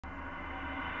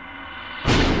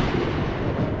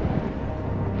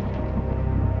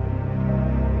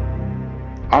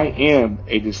I am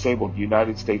a disabled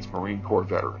United States Marine Corps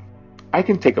veteran. I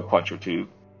can take a punch or two,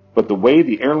 but the way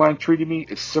the airline treated me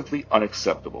is simply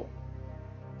unacceptable.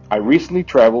 I recently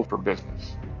traveled for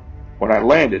business. When I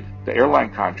landed, the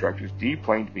airline contractors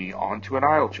deplaned me onto an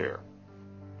aisle chair.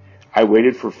 I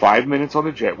waited for 5 minutes on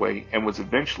the jetway and was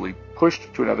eventually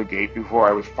pushed to another gate before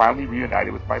I was finally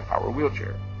reunited with my power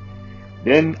wheelchair.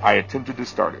 Then I attempted to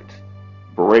start it.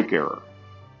 Brake error.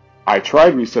 I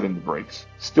tried resetting the brakes,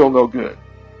 still no good.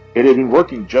 It had been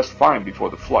working just fine before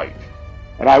the flight,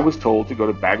 and I was told to go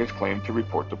to baggage claim to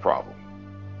report the problem.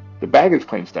 The baggage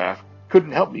claim staff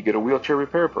couldn't help me get a wheelchair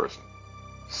repair person.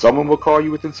 Someone will call you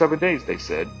within 7 days, they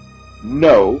said.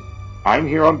 No, I'm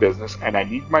here on business and I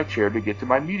need my chair to get to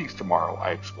my meetings tomorrow,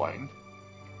 I explained.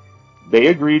 They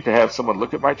agreed to have someone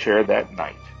look at my chair that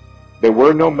night. There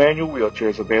were no manual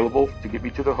wheelchairs available to get me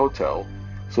to the hotel,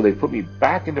 so they put me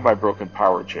back into my broken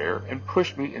power chair and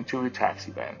pushed me into a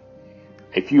taxi van.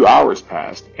 A few hours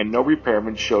passed and no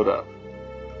repairman showed up.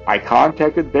 I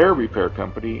contacted their repair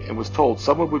company and was told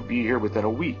someone would be here within a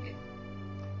week.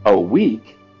 A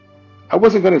week? I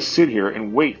wasn't going to sit here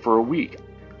and wait for a week.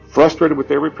 Frustrated with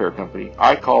their repair company,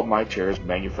 I called my chair's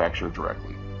manufacturer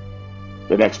directly.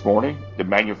 The next morning, the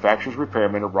manufacturer's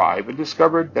repairman arrived and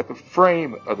discovered that the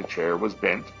frame of the chair was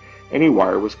bent and a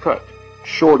wire was cut,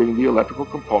 shorting the electrical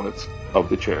components of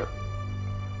the chair.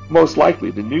 Most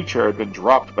likely, the new chair had been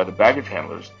dropped by the baggage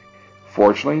handlers.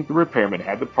 Fortunately, the repairman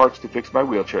had the parts to fix my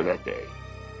wheelchair that day,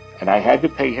 and I had to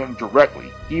pay him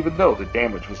directly, even though the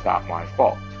damage was not my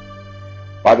fault.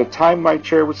 By the time my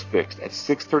chair was fixed at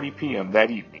 6:30 p.m. that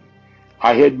evening,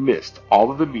 I had missed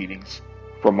all of the meetings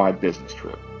from my business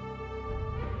trip.